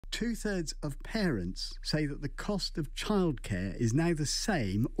2/3 of parents say that the cost of childcare is now the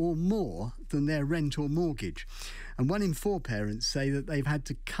same or more than their rent or mortgage. And 1 in 4 parents say that they've had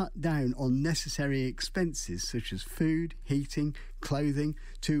to cut down on necessary expenses such as food, heating, clothing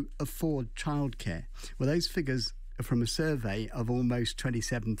to afford childcare. Well, those figures are from a survey of almost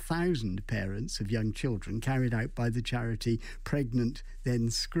 27,000 parents of young children carried out by the charity Pregnant Then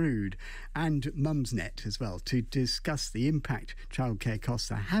Screwed and Mumsnet as well, to discuss the impact childcare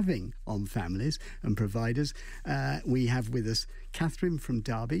costs are having on families and providers. We have with us Catherine from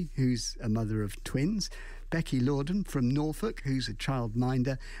Derby, who's a mother of twins, Becky Lorden from Norfolk, who's a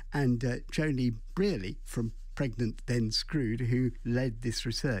childminder, and Joni Brearley from Pregnant Then Screwed, who led this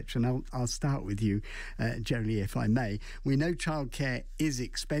research. And I'll start with you, Joni, if I may. We know childcare is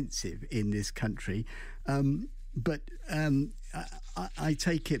expensive in this country, but I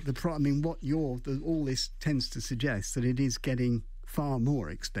take it all this tends to suggest that it is getting far more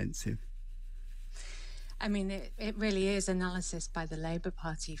expensive. I mean, it really is. Analysis by the Labour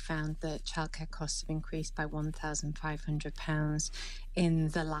Party found that childcare costs have increased by £1,500 in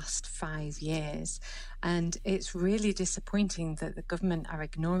the last 5 years. And it's really disappointing that the government are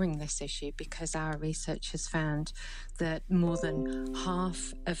ignoring this issue, because our research has found that more than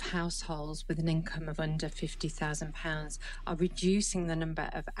half of households with an income of under £50,000 are reducing the number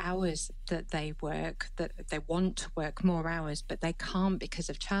of hours that they work, that they want to work more hours, but they can't because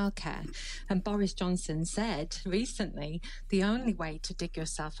of childcare. And Boris Johnson said recently, the only way to dig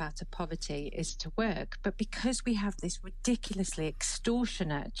yourself out of poverty is to work. But because we have this ridiculously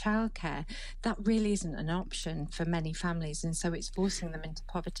extortionate childcare, that really isn't an option for many families, and so it's forcing them into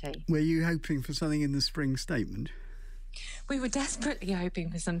poverty. Were you hoping for something in the spring statement? We were desperately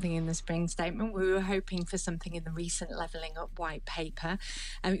hoping for something in the spring statement. We were hoping for something in the recent Levelling Up white paper.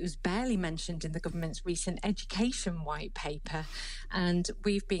 It was barely mentioned in the government's recent education white paper. And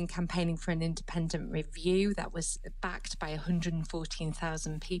we've been campaigning for an independent review that was backed by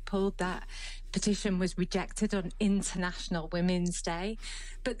 114,000 people. That petition was rejected on International Women's Day.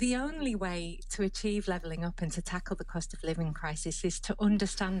 But the only way to achieve levelling up and to tackle the cost of living crisis is to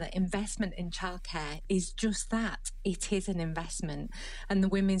understand that investment in childcare is just that. It is an investment. And the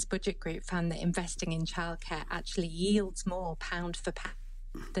Women's Budget Group found that investing in childcare actually yields more pound for pound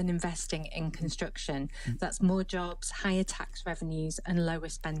than investing in construction. That's more jobs, higher tax revenues and lower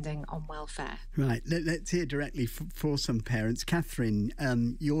spending on welfare. Right, let's hear directly for some parents. Catherine,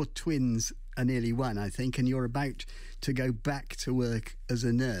 your twins are nearly 1, I think, and you're about to go back to work as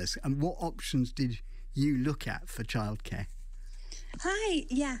a nurse. And what options did you look at for childcare? Hi,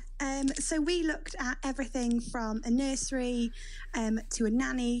 yeah. So we looked at everything from a nursery to a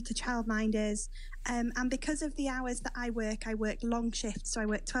nanny to childminders. And because of the hours that I work long shifts. So I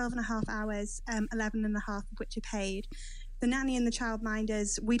work 12 and a half hours, 11 and a half of which are paid. The nanny and the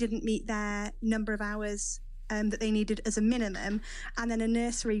childminders, we didn't meet their number of hours that they needed as a minimum. And then a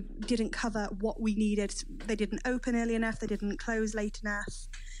nursery didn't cover what we needed. They didn't open early enough. They didn't close late enough.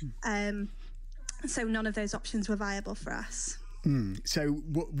 So none of those options were viable for us. So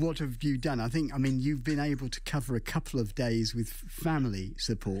what have you done? I mean, you've been able to cover a couple of days with family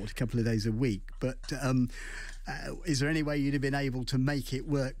support, a couple of days a week, but is there any way you'd have been able to make it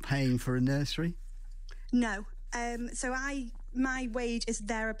work paying for a nursery? No. So my wage is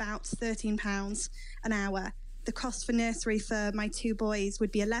thereabouts £13 an hour. The cost for nursery for my 2 boys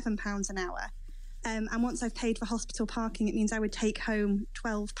would be £11 an hour. And once I've paid for hospital parking, it means I would take home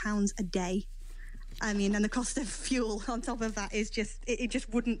 £12 a day. I mean, and the cost of fuel on top of that is just, it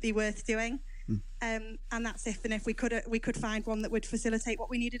just wouldn't be worth doing. And that's if we could find one that would facilitate what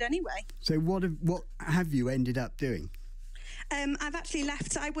we needed anyway. So what have you ended up doing? I've actually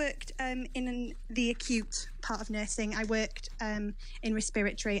left. I worked in the acute part of nursing. I worked in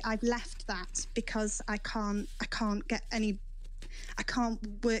respiratory. I've left that because I can't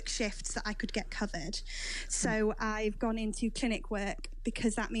work shifts that I could get covered. So I've gone into clinic work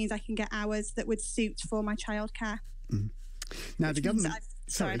because that means I can get hours that would suit for my childcare. Now the government...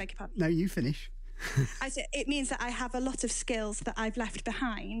 Sorry, I beg your pardon. No, you finish. I said it means that I have a lot of skills that I've left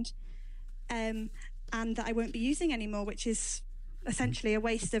behind and that I won't be using anymore, which is essentially a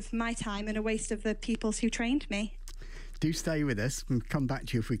waste of my time and a waste of the people who trained me. Do stay with us. We'll come back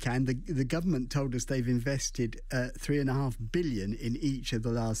to you if we can. The government told us they've invested £3.5 billion in each of the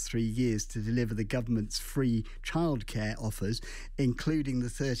last 3 years to deliver the government's free childcare offers, including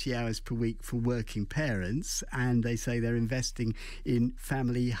the 30 hours per week for working parents. And they say they're investing in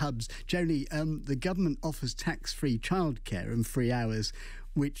family hubs. Joni, the government offers tax-free childcare and free hours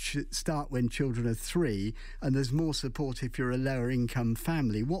which start when children are 3, and there's more support if you're a lower income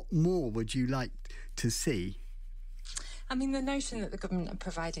family. What more would you like to see? I mean, the notion that the government are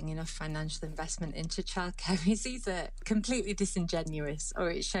providing enough financial investment into childcare is either completely disingenuous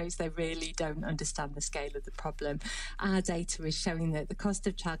or it shows they really don't understand the scale of the problem. Our data is showing that the cost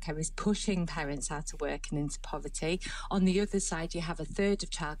of childcare is pushing parents out of work and into poverty. On the other side, you have a third of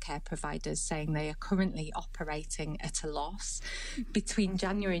childcare providers saying they are currently operating at a loss. Between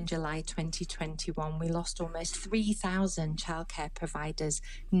January and July 2021, we lost almost 3,000 childcare providers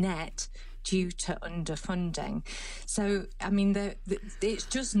net due to underfunding. So, I mean, it's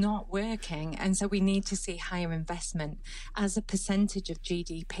just not working. And so we need to see higher investment. As a percentage of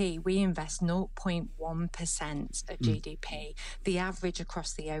GDP, we invest 0.1% of GDP. The average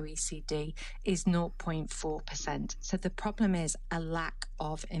across the OECD is 0.4%. So the problem is a lack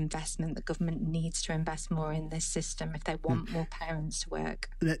of investment. The government needs to invest more in this system if they want more parents to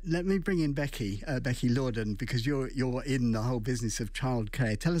work. Let me bring in Becky Lorden, because you're in the whole business of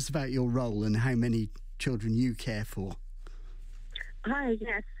childcare. Tell us about your role and how many children you care for. Hi,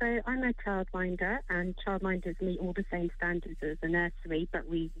 yes. So I'm a childminder, and childminders meet all the same standards as a nursery, but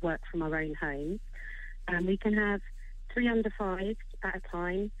we work from our own homes. We can have 3 under 5s at a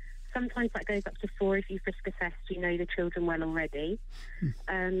time. Sometimes that goes up to 4 if you've risk assessed, you know the children well already.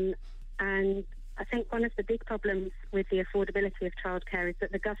 And I think one of the big problems with the affordability of childcare is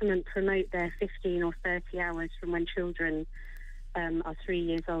that the government promote their 15 or 30 hours from when children are 3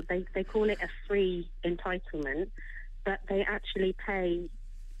 years old. They call it a free entitlement, but they actually pay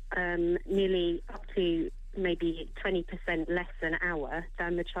nearly up to maybe 20% less an hour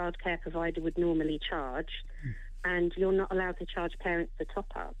than the childcare provider would normally charge, and you're not allowed to charge parents the top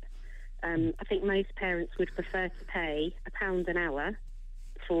up. I think most parents would prefer to pay £1 an hour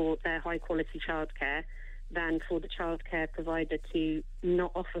for their high quality childcare than for the childcare provider to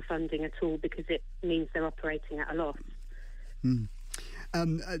not offer funding at all, because it means they're operating at a loss.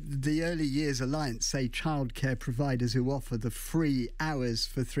 The Early Years Alliance say childcare providers who offer the free hours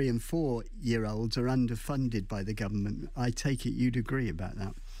for 3 and 4 year olds are underfunded by the government. I take it you'd agree about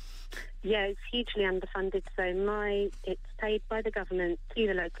that? Yeah, it's hugely underfunded. So it's paid by the government to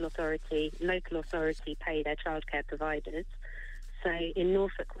the local authority. Local authority pay their childcare providers. So in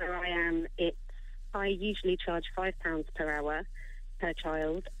Norfolk, where I am, I usually charge £5 per hour per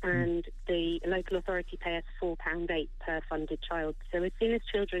child, and the local authority pay us £4.8 per funded child. So as soon as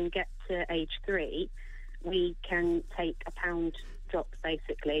children get to age 3, we can take a £1 drop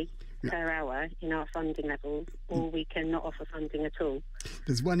basically per hour in our funding levels, or we can not offer funding at all.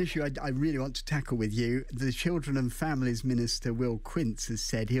 There's one issue I really want to tackle with you. The Children and Families Minister, Will Quince, has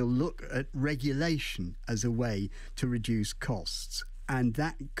said he'll look at regulation as a way to reduce costs, and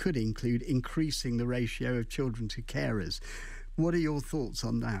that could include increasing the ratio of children to carers. What are your thoughts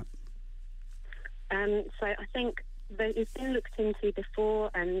on that? So I think that it's been looked into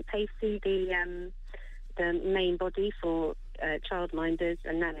before, and PACey, the main body for childminders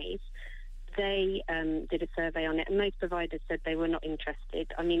and nannies, they did a survey on it, and most providers said they were not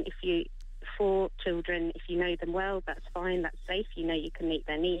interested. I mean, for children, if you know them well, that's fine, that's safe, you know you can meet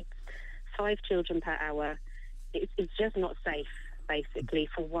their needs. 5 children per hour, it's just not safe, basically,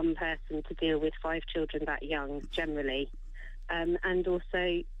 for one person to deal with 5 children that young, generally. And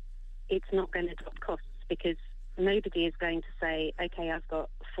also, it's not going to drop costs, because nobody is going to say, OK, I've got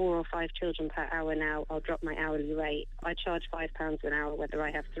 4 or 5 children per hour now, I'll drop my hourly rate. I charge £5 an hour whether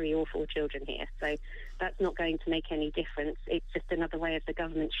I have 3 or 4 children here. So that's not going to make any difference. It's just another way of the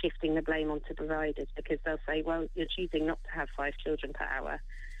government shifting the blame onto providers, because they'll say, well, you're choosing not to have 5 children per hour.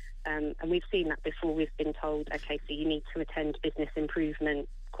 And we've seen that before. We've been told, OK, so you need to attend business improvement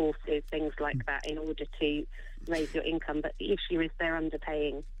courses, things like that, in order to raise your income. But the issue is they're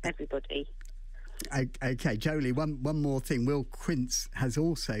underpaying everybody. OK, Jolie, one more thing. Will Quince has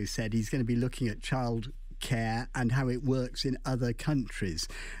also said he's going to be looking at childcare and how it works in other countries.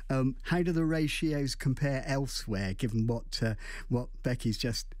 How do the ratios compare elsewhere, given what Becky's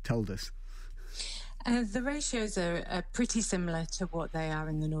just told us? The ratios are pretty similar to what they are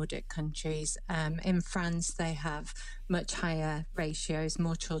in the Nordic countries. In France, they have much higher ratios,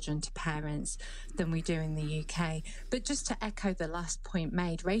 more children to parents than we do in the UK. But just to echo the last point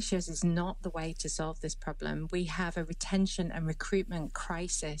made, ratios is not the way to solve this problem. We have a retention and recruitment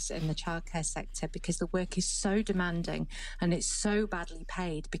crisis in the childcare sector because the work is so demanding and it's so badly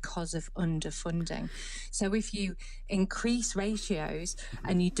paid because of underfunding. So if you increase ratios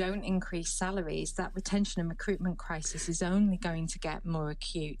and you don't increase salaries, that retention and recruitment crisis is only going to get more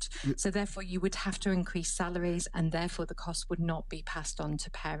acute. So therefore you would have to increase salaries, and therefore the cost would not be passed on to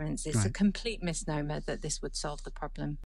parents. It's a complete misnomer that this would solve the problem.